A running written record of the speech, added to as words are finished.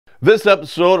This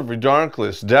episode of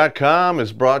Redonkulous.com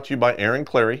is brought to you by Aaron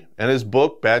Clary and his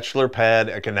book, Bachelor Pad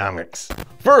Economics.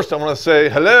 First, I want to say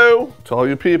hello to all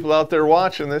you people out there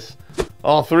watching this.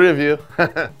 All three of you.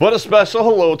 But a special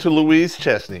hello to Louise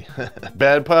Chesney.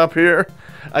 Bad Pop here.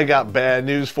 I got bad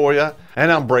news for you,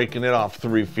 and I'm breaking it off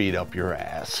 3 feet up your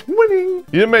ass. Winning!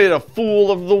 You made a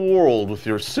fool of the world with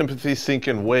your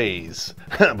sympathy-seeking ways.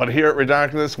 But here at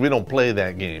Redonkulous, we don't play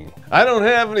that game. I don't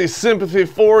have any sympathy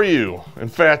for you. In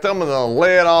fact, I'm gonna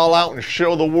lay it all out and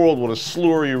show the world what a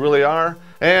slur you really are.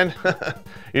 And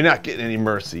you're not getting any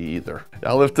mercy either.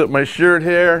 I'll lift up my shirt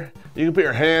here. You can put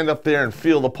your hand up there and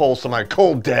feel the pulse of my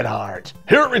cold, dead heart.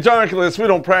 Here at Redonkulous, we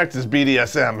don't practice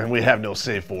BDSM and we have no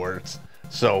safe words.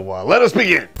 So let us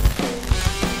begin.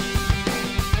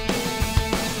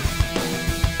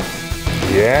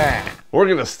 Yeah. We're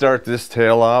gonna start this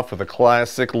tale off with a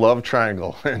classic love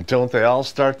triangle. And don't they all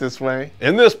start this way?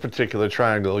 In this particular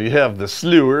triangle, you have the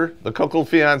slewer, the cuckold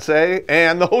fiancé,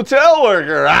 and the hotel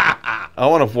worker. I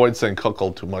want to avoid saying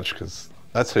cuckold too much because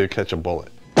that's how you catch a bullet.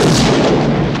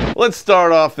 Let's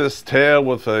start off this tale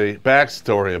with a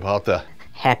backstory about the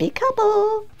happy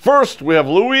couple. First, we have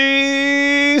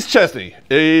Louise Chesney,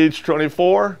 age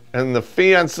 24, and the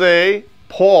fiancé,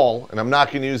 Paul, and I'm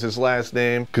not going to use his last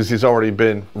name because he's already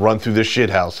been run through the shit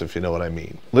house, if you know what I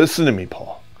mean. Listen to me,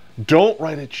 Paul. Don't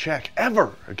write a check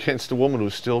ever against a woman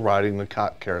who's still riding the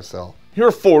cot carousel.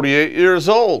 You're 48 years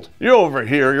old. You're over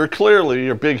here.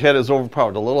 Your big head has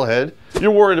overpowered the little head.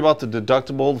 You're worried about the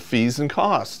deductible fees and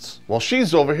costs. While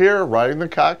she's over here riding the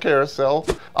cock carousel,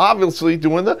 obviously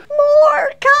doing the more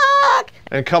cock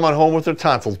and coming home with her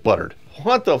tonsils buttered.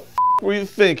 What the f were you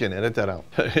thinking? Edit that out.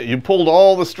 You pulled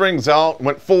all the strings out,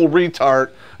 went full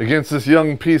retard against this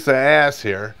young piece of ass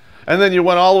here, and then you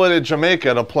went all the way to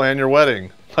Jamaica to plan your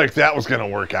wedding. Like that was gonna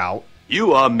work out.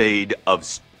 You are made of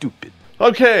stupid.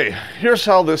 Okay, here's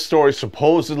how this story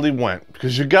supposedly went,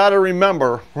 because you gotta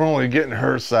remember, we're only getting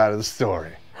her side of the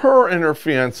story. Her and her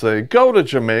fiancé go to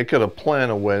Jamaica to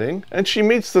plan a wedding, and she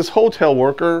meets this hotel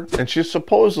worker, and she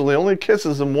supposedly only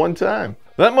kisses him one time.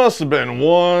 That must have been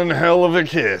one hell of a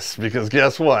kiss, because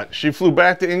guess what? She flew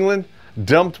back to England,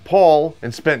 dumped Paul,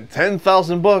 and spent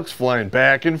 10,000 bucks flying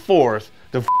back and forth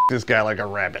to f this guy like a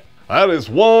rabbit. That is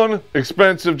one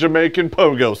expensive Jamaican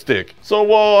pogo stick. So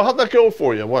how'd that go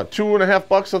for you? What,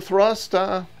 $2.50 a thrust?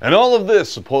 And all of this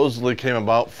supposedly came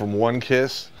about from one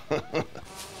kiss?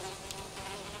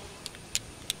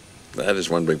 That is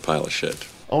one big pile of shit.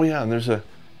 Oh yeah, and there's a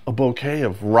bouquet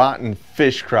of rotten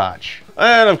fish crotch.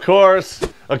 And of course,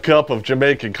 a cup of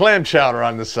Jamaican clam chowder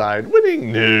on the side.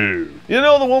 Winning? No. You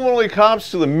know, the woman only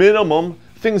cops to the minimum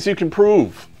things you can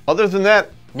prove. Other than that,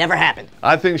 never happened.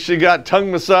 I think she got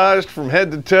tongue massaged from head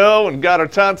to toe and got her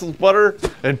tonsils buttered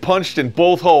and punched in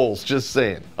both holes, just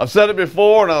saying. I've said it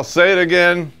before and I'll say it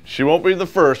again. She won't be the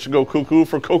first to go cuckoo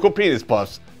for Cocoa Penis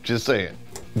Puffs, just saying.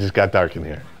 It just got dark in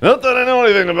here. Not that I know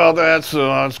anything about that,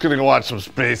 so I'm just gonna go watch some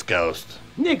Space Ghost.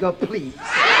 Nigga, please.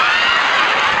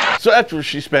 So after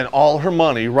she spent all her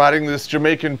money riding this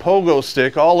Jamaican pogo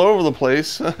stick all over the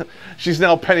place, she's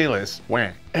now penniless.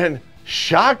 Wham. And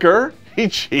shocker, he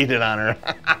cheated on her.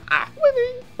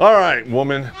 Winning. All right,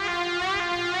 woman.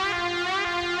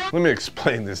 Let me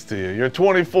explain this to you. You're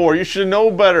 24, you should know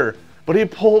better. But he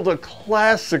pulled a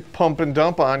classic pump and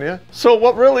dump on you. So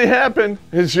what really happened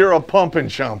is you're a pump and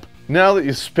chump. Now that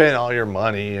you spent all your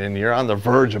money and you're on the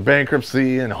verge of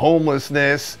bankruptcy and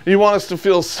homelessness, you want us to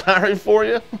feel sorry for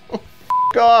you?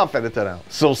 F off, edit that out.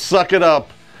 So suck it up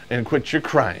and quit your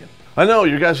crying. I know,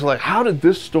 you guys are like, how did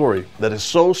this story that is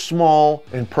so small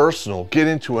and personal get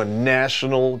into a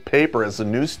national paper as a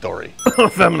news story?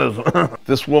 Feminism.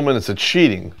 This woman is a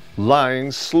cheating,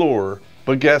 lying slur,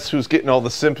 but guess who's getting all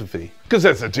the sympathy? Because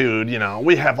as a dude, you know,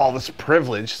 we have all this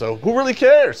privilege, so who really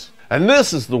cares? And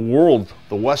this is the world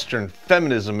the Western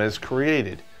feminism has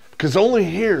created. Because only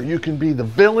here you can be the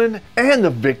villain and the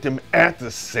victim at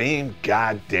the same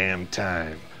goddamn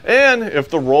time. And if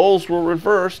the roles were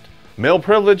reversed, male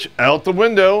privilege out the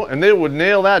window, and they would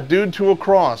nail that dude to a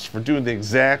cross for doing the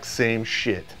exact same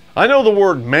shit. I know the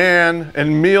word man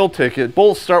and meal ticket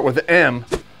both start with M,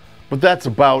 but that's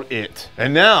about it.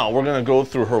 And now we're gonna go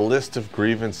through her list of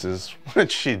grievances,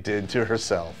 which she did to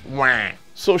herself. Wah.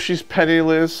 So she's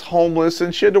penniless, homeless,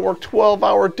 and she had to work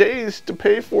 12-hour days to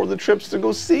pay for the trips to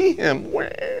go see him. Wah.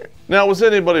 Now, was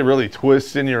anybody really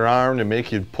twisting your arm to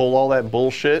make you pull all that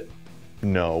bullshit?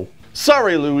 No.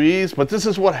 Sorry, Louise, but this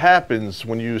is what happens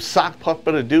when you sock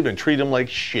puppet a dude and treat him like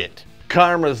shit.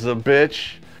 Karma's a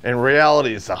bitch, and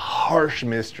reality is a harsh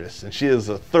mistress, and she is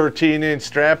a 13-inch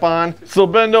strap-on. So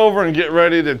bend over and get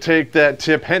ready to take that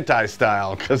tip hentai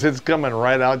style, because it's coming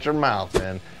right out your mouth,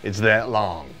 man. It's that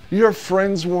long. Your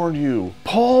friends warned you,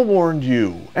 Paul warned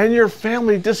you, and your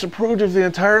family disapproved of the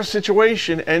entire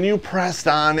situation, and you pressed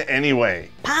on anyway.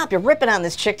 Pop, you're ripping on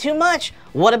this chick too much.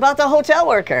 What about the hotel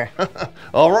worker?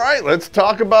 All right, let's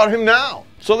talk about him now.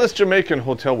 So this Jamaican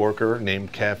hotel worker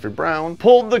named Caffrey Brown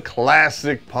pulled the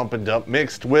classic pump and dump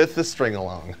mixed with the string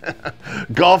along.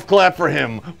 Golf clap for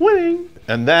him, winning.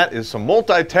 And that is some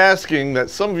multitasking that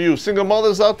some of you single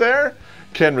mothers out there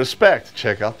can respect.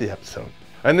 Check out the episode.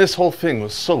 And this whole thing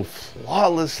was so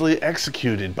flawlessly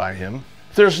executed by him.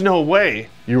 There's no way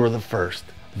you were the first.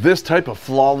 This type of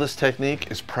flawless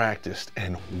technique is practiced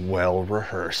and well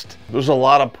rehearsed. There's a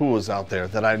lot of puas out there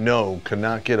that I know could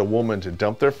not get a woman to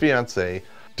dump their fiancé,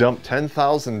 dump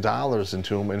 $10,000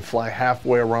 into him, and fly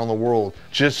halfway around the world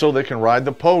just so they can ride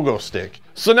the pogo stick.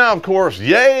 So now, of course,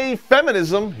 yay,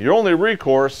 feminism, your only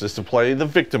recourse is to play the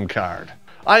victim card.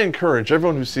 I encourage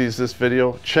everyone who sees this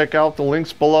video, check out the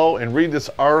links below and read this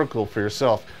article for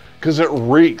yourself, because it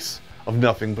reeks of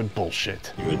nothing but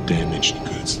bullshit. You're a damaged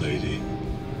goods lady.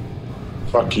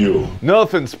 Fuck you.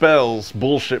 Nothing spells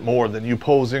bullshit more than you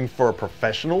posing for a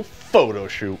professional photo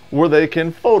shoot where they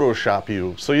can Photoshop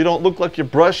you so you don't look like you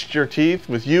brushed your teeth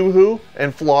with Yoo-hoo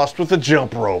and flossed with a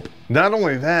jump rope. Not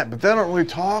only that, but they don't really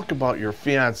talk about your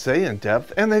fiancé in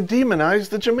depth, and they demonize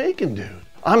the Jamaican dude.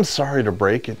 I'm sorry to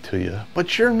break it to you,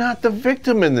 but you're not the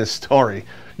victim in this story.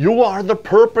 You are the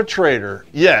perpetrator.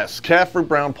 Yes, Caffrey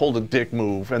Brown pulled a dick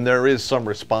move, and there is some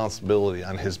responsibility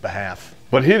on his behalf.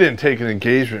 But he didn't take an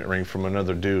engagement ring from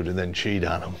another dude and then cheat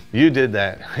on him. You did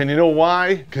that. And you know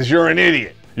why? Because you're an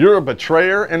idiot. You're a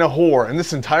betrayer and a whore, and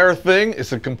this entire thing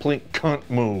is a complete cunt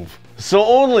move. So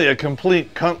only a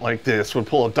complete cunt like this would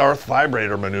pull a Darth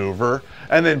vibrator maneuver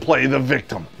and then play the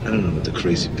victim. I don't know what the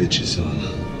crazy bitch is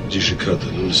on. You should cut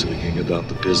the loose so we can get about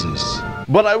the business.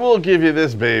 But I will give you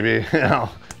this, baby.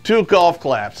 2 golf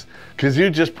claps, because you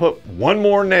just put one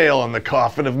more nail in the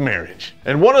coffin of marriage.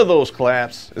 And one of those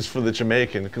claps is for the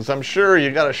Jamaican, because I'm sure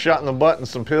you got a shot in the butt and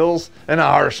some pills and a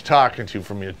harsh talking to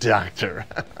from your doctor.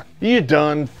 You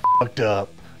done fucked up.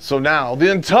 So now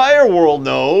the entire world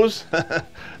knows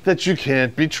that you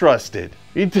can't be trusted.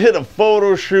 You did a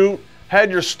photo shoot,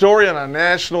 had your story on a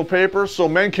national paper so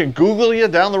men can Google you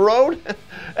down the road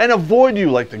and avoid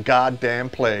you like the goddamn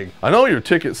plague. I know your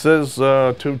ticket says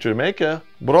to Jamaica,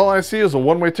 but all I see is a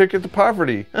one-way ticket to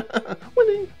poverty.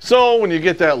 Winning. So when you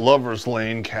get that Lover's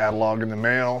Lane catalog in the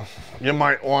mail, you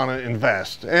might want to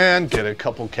invest and get a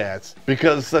couple cats,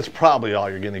 because that's probably all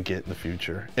you're going to get in the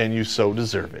future, and you so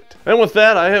deserve it. And with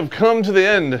that, I have come to the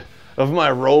end of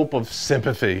my rope of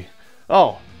sympathy.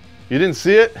 Oh, you didn't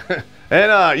see it?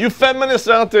 And you feminists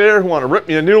out there who want to rip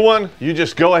me a new one, you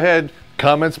just go ahead,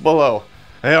 comments below.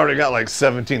 I already got like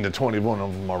 17 to 21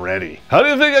 of them already. How do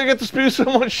you think I get to spew so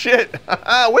much shit?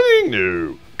 Winning?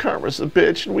 No. Karma's a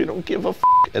bitch and we don't give a f***.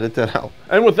 Edit that out.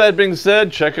 And with that being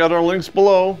said, check out our links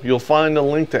below. You'll find a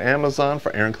link to Amazon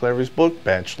for Aaron Clary's book,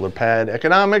 Bachelor Pad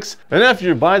Economics. And after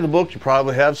you buy the book, you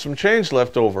probably have some change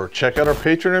left over. Check out our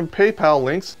Patreon and PayPal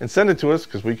links and send it to us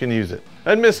because we can use it.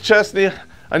 And Miss Chesney,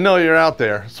 I know you're out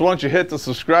there, so why don't you hit the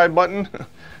subscribe button?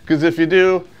 Because if you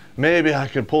do, maybe I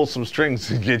could pull some strings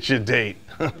and get you a date.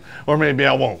 Or maybe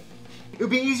I won't. It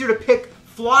would be easier to pick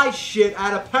fly shit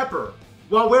out of pepper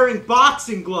while wearing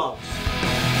boxing gloves.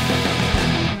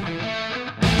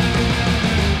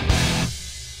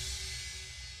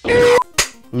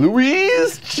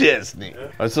 Louise Chesney.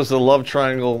 It's just a love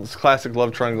triangle, it's classic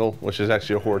love triangle, which is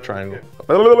actually a whore triangle.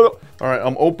 All right,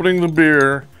 I'm opening the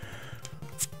beer.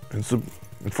 It's in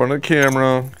front of the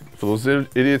camera. For those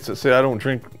idiots that say I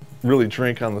don't really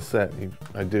drink on the set,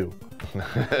 I do.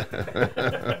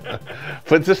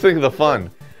 But just think of the fun.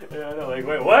 Yeah, I know, like,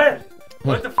 wait, what?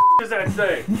 What the f does that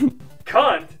say?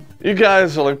 Cunt? You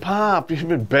guys are like, Pop, you've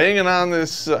been banging on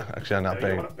this. Actually, I'm not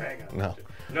banging. No.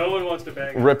 No one wants to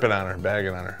bang. Ripping on her,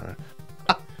 bagging on her.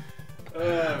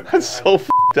 Oh, That's so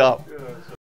f***ed up.